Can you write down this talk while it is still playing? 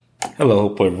Hello,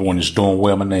 hope everyone is doing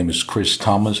well. My name is Chris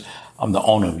Thomas. I'm the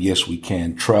owner of Yes We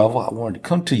Can Travel. I wanted to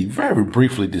come to you very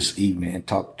briefly this evening and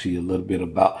talk to you a little bit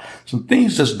about some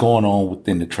things that's going on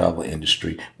within the travel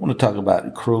industry. I want to talk about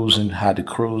the cruising,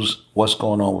 what's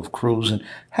going on with cruising,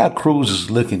 how cruise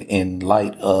is looking in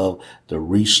light of the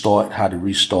restart, how the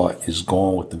restart is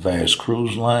going with the various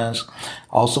cruise lines.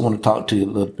 I also want to talk to you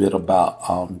a little bit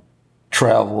about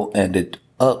travel and the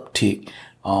uptick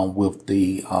with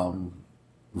the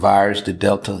virus, the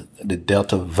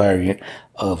Delta variant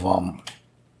of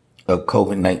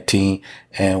COVID-19,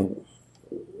 and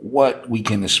what we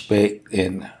can expect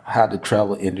and how the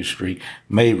travel industry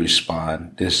may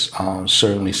respond. This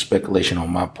certainly speculation on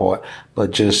my part,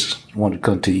 but just want to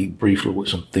come to you briefly with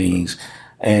some things,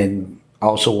 and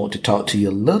also want to talk to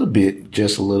you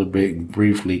just a little bit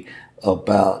briefly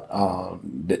about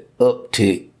the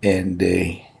uptick and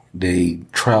the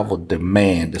travel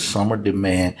demand, the summer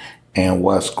demand, and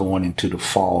what's going into the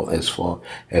fall as far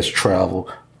as travel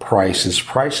prices.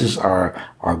 Prices are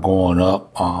going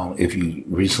up. If you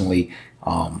recently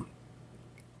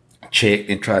checked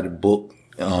and tried to book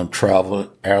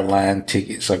travel, airline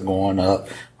tickets are going up.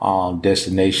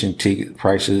 Destination ticket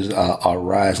prices are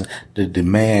rising. The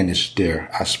demand is there.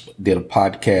 Did a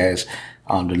podcast.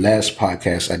 The last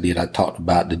podcast I did, I talked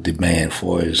about the demand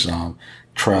for his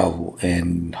travel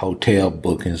and hotel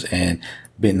bookings, and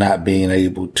not being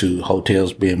able to,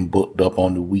 hotels being booked up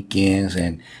on the weekends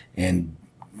and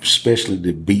especially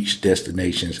the beach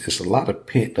destinations. It's a lot of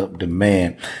pent up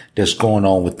demand that's going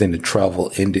on within the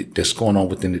travel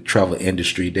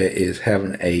industry that is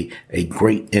having a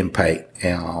great impact.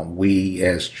 We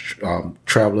as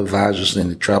travel advisors in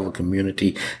the travel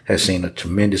community have seen a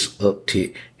tremendous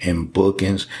uptick in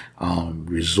bookings.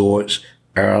 Resorts,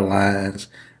 airlines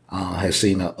has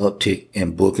seen an uptick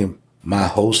in booking. My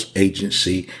host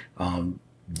agency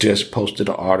just posted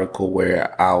an article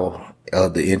where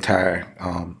the entire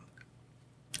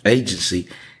agency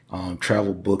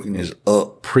travel booking is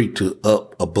up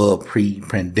above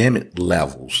pre-pandemic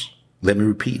levels. Let me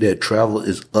repeat that. Travel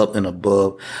is up and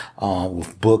above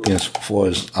with bookings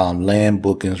for land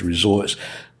bookings, resorts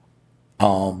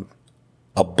above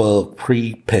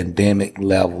pre-pandemic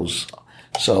levels.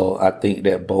 So I think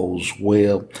that bodes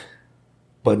well.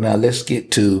 But now let's get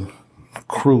to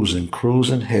cruising.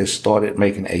 Cruising has started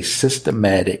making a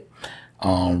systematic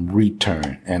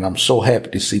return, and I'm so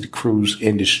happy to see the cruise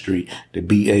industry to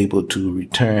be able to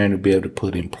return, to be able to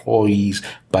put employees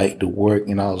back to work,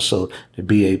 and also to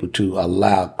be able to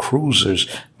allow cruisers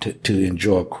to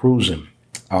enjoy cruising.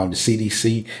 The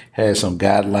CDC has some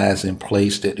guidelines in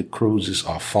place that the cruises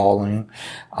are following.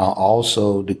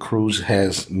 Also, the cruise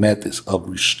has methods of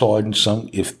restarting. Some,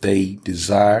 if they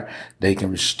desire, they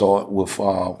can restart with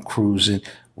cruising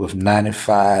with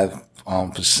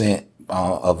 95%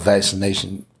 of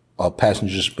vaccination of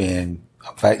passengers being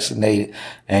vaccinated,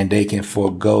 and they can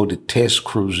forego the test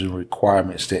cruising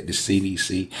requirements that the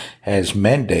CDC has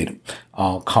mandated.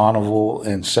 Carnival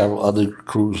and several other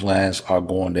cruise lines are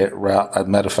going that route. As a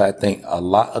matter of fact, I think a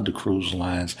lot of the cruise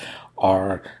lines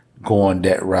are going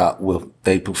that route.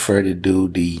 They prefer to do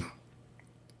the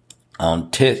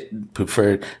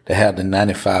prefer to have the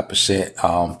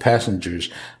 95%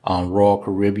 passengers. Royal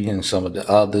Caribbean and some of the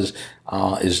others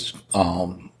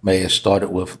may have started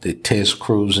with the test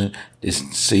cruising,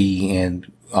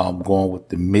 and going with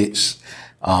the mixed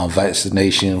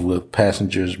vaccination with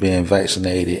passengers being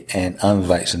vaccinated and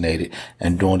unvaccinated,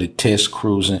 and doing the test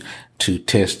cruising to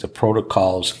test the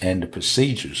protocols and the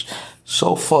procedures.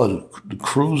 So far, the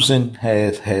cruising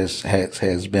has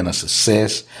been a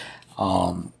success.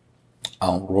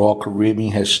 Royal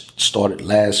Caribbean has started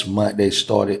last month. They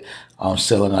started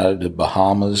selling out of the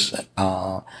Bahamas.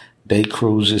 Day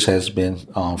cruises has been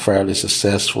fairly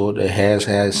successful. They has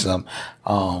had some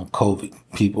COVID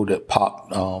people that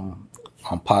popped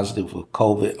positive with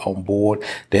COVID on board.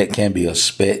 That can be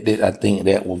expected. I think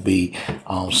that will be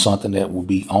something that will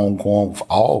be ongoing with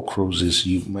all cruises.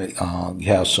 You may you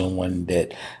have someone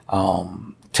that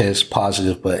tests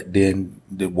positive, but then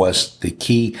what's the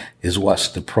key is what's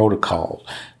the protocol,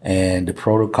 and the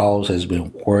protocols has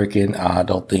been working. I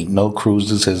don't think no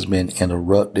cruises has been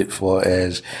interrupted for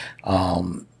as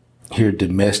here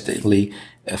domestically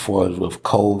as far as with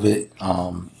COVID.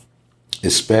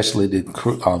 Especially the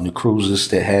cruises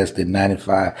that has the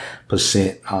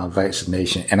 95%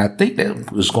 vaccination. And I think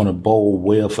that is going to bode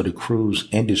well for the cruise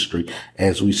industry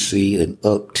as we see an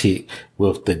uptick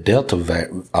with the Delta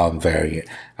variant.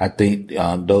 I think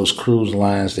those cruise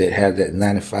lines that have that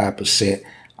 95%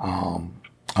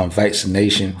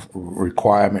 vaccination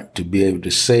requirement to be able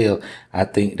to sail, I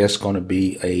think that's going to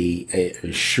be a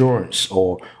assurance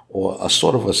or or a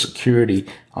sort of a security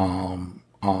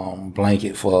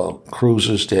blanket for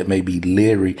cruisers that may be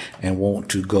leery and want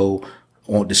to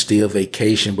still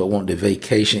vacation, but want to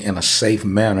vacation in a safe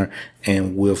manner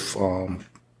and with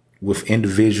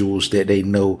individuals that they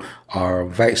know are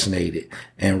vaccinated.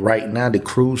 And right now, the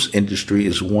cruise industry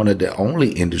is one of the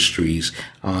only industries,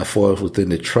 for us within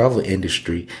the travel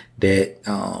industry, that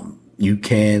you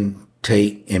can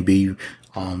take and be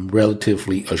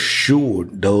relatively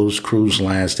assured. Those cruise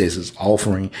lines that is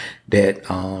offering that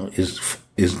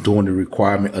is doing the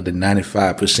requirement of the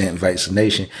 95%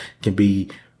 vaccination can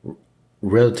be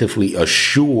relatively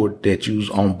assured that you's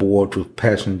on board with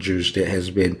passengers that has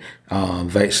been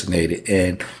vaccinated.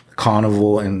 And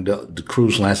Carnival and the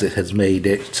cruise lines that has made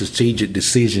that strategic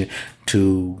decision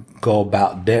to go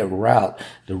about that route,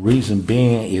 the reason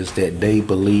being is that they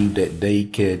believe that they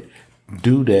could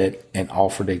do that and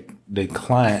offer the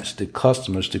clients, the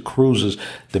customers, the cruisers,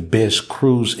 the best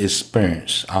cruise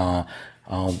experience.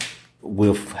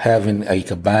 With having a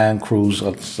combined cruise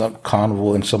of some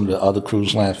Carnival and some of the other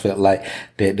cruise lines felt like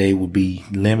that they would be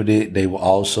limited. They were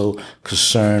also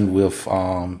concerned with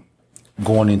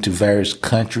going into various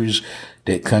countries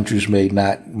that countries may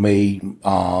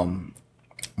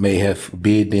have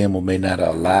bid them or may not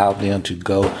allow them to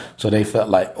go. So they felt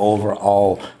like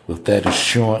overall, with that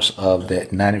assurance of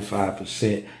that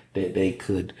 95%, that they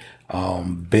could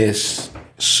best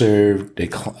serve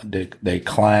their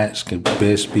clients, can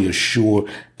best be assured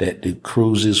that the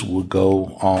cruises will go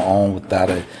on without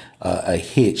a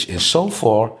hitch. And so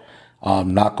far,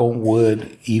 knock on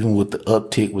wood, even with the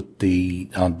uptick with the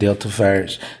Delta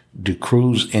variant, the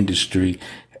cruise industry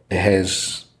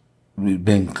has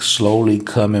been slowly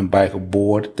coming back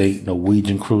aboard. The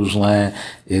Norwegian Cruise Line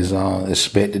is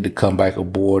expected to come back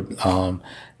aboard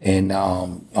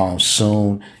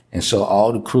soon. And so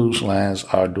all the cruise lines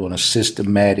are doing a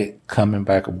systematic coming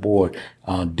back aboard.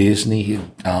 Disney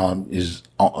is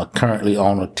currently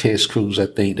on a test cruise. I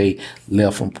think they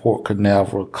left from Port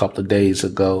Canaveral a couple of days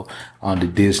ago on the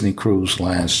Disney Cruise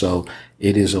Line. So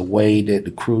it is a way that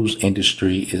the cruise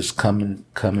industry is coming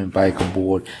back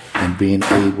aboard and being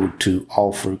able to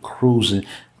offer cruising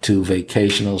to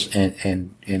vacationers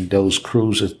and those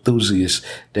cruise enthusiasts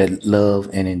that love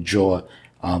and enjoy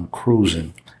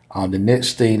cruising. The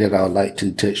next thing that I would like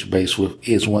to touch base with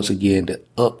is once again the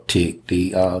uptick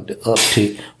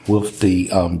with the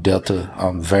Delta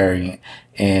variant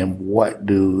and what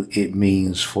do it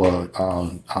means for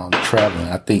traveling.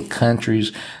 I think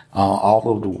countries all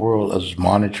over the world is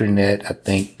monitoring that. I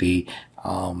think the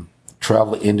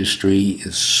travel industry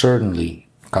is certainly,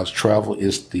 because travel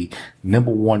is the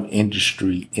number one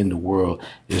industry in the world,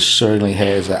 it certainly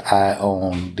has an eye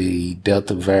on the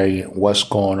Delta variant, what's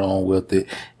going on with it,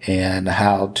 and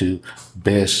how to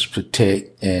best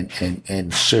protect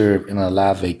and serve and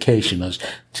allow vacationers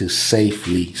to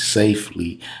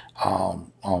safely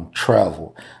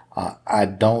travel. I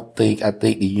think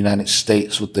the United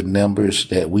States, with the numbers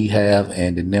that we have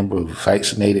and the number of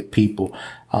vaccinated people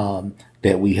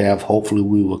that we have, hopefully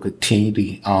we will continue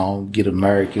to get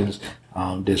Americans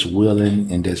that's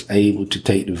willing and that's able to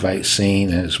take the vaccine.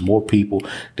 And there's more people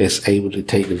that's able to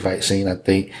take the vaccine. I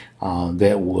think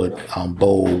that would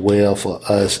bode well for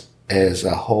us as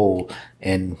a whole.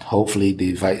 And hopefully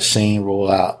the vaccine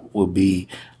rollout will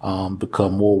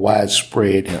become more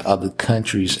widespread in other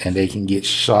countries, and they can get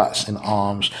shots in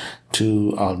arms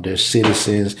to their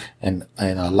citizens and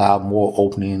allow more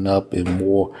opening up and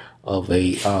more of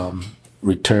a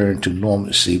return to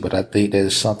normalcy. But I think that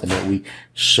is something that we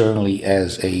certainly,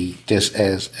 as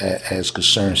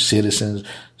concerned citizens,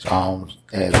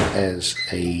 as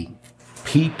a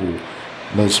people,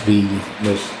 must be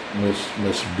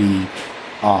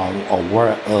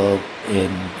aware of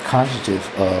and conscious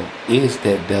of is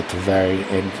that Delta variant,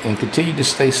 and continue to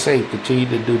stay safe, continue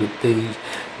to do the things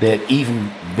that,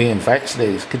 even being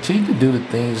vaccinated, continue to do the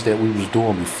things that we was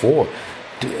doing before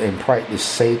and practice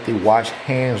safety,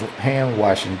 hand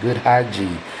washing, good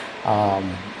hygiene,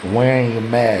 wearing your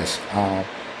mask,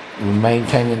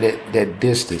 maintaining that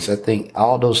distance. I think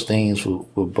all those things will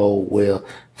bode well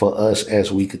for us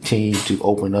as we continue to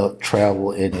open up,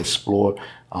 travel, and explore,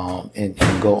 and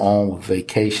go on with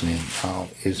vacationing.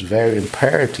 It's very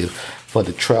imperative for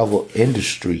the travel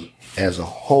industry as a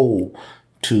whole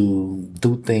to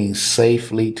do things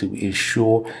safely, to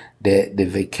ensure that the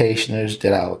vacationers,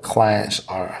 that our clients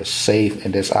are safe,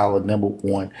 and that's our number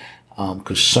one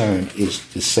concern, is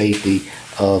the safety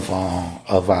of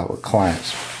our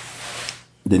clients.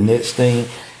 The next thing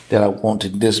that I want to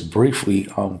just briefly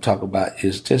talk about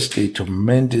is just the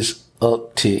tremendous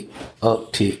uptick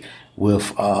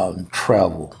with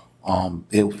travel.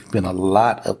 It's been a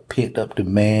lot of pent up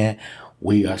demand.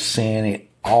 We are seeing it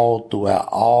all throughout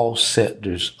all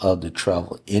sectors of the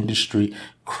travel industry.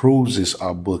 Cruises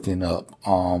are booking up.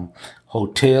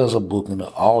 Hotels are booking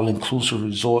up. All inclusive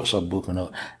resorts are booking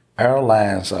up.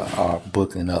 Airlines are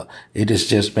booking up. It has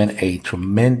just been a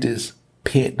tremendous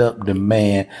pent up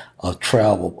demand of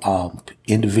travel.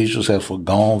 Individuals have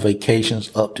forgone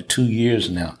vacations up to 2 years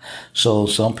now. So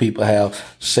some people have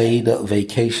saved up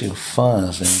vacation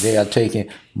funds and they are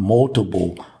taking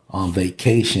multiple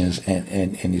vacations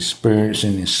and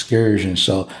experiencing excursions.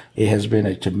 So it has been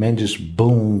a tremendous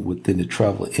boom within the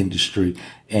travel industry.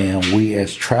 And we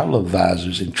as travel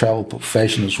advisors and travel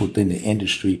professionals within the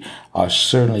industry are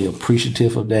certainly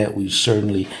appreciative of that. We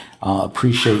certainly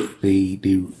appreciate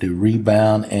the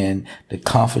rebound and the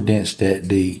confidence that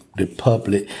the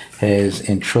public has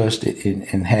entrusted in,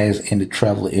 and has in the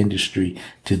travel industry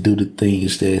to do the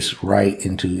things that's right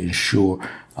and to ensure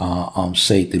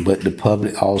safety. But the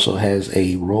public also has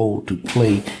a role to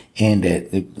play in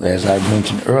that. As I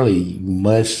mentioned earlier,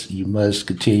 you must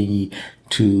continue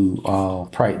to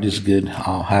practice good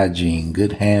hygiene,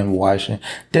 good hand washing.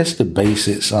 That's the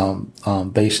basics,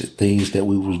 basic things that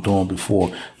we was doing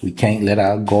before. We can't let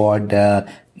our guard down.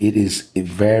 It is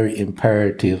very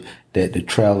imperative that the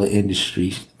travel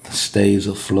industry stays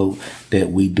afloat,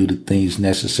 that we do the things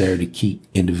necessary to keep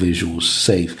individuals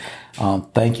safe.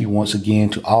 Thank you once again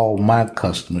to all my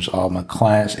customers, all my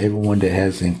clients, everyone that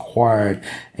has inquired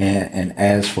and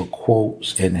asked for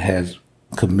quotes and has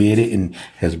committed and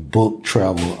has booked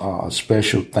travel. A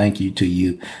special thank you to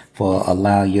you for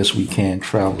allowing Yes We Can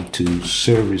Travel to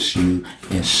service you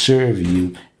and serve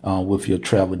you with your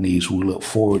travel needs. We look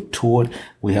forward to it.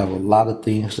 We have a lot of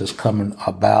things that's coming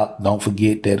about. Don't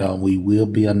forget that we will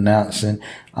be announcing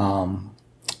some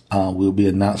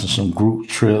group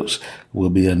trips. We'll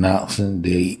be announcing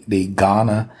the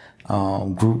Ghana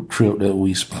group trip that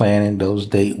we're planning. Those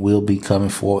dates will be coming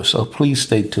forward. So please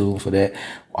stay tuned for that.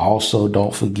 Also,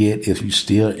 don't forget, if you're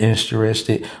still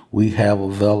interested, we have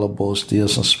available still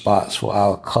some spots for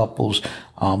our couples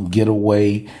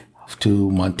getaway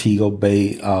to Montego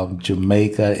Bay,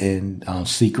 Jamaica, and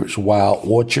Secrets Wild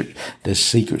Orchard. The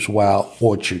Secrets Wild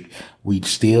Orchard. We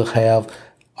still have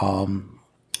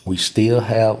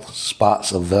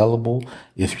spots available.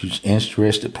 If you're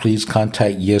interested, please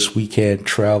contact Yes We Can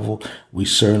Travel. We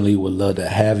certainly would love to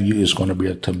have you. It's going to be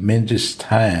a tremendous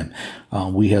time.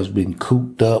 We have been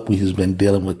cooped up. We have been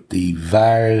dealing with the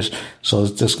virus. So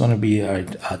it's just going to be a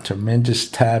tremendous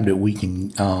time that we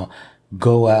can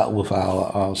go out with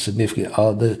our significant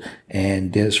other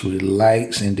and just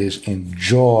relax and just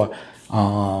enjoy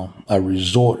a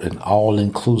resort, an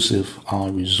all-inclusive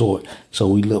resort. So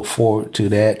we look forward to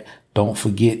that. Don't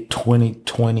forget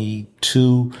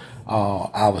 2022,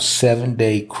 our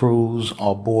 7-day cruise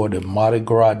aboard the Mardi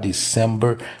Gras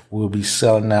December. We'll be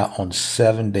selling out on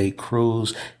 7-day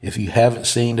cruise. If you haven't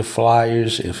seen the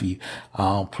flyers,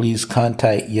 please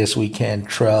contact Yes We Can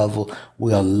Travel.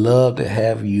 We'll love to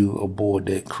have you aboard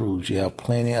that cruise. You have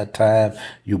plenty of time.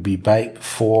 You'll be back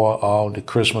before the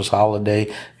Christmas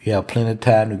holiday. You have plenty of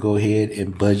time to go ahead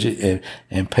and budget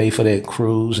and pay for that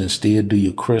cruise and still do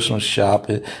your Christmas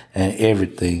shopping and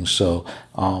everything. So,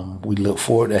 we look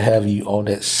forward to having you on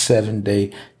that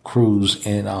 7-day cruise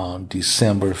in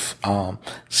December,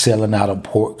 sailing out of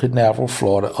Port Canaveral,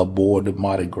 Florida, aboard the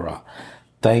Mardi Gras.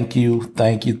 Thank you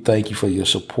for your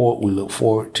support. We look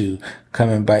forward to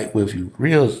coming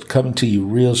to you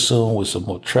real soon with some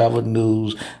more travel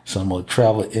news, some more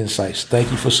travel insights.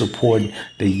 Thank you for supporting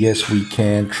the Yes We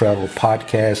Can Travel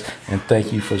podcast, and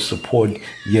thank you for supporting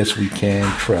Yes We Can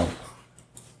Travel.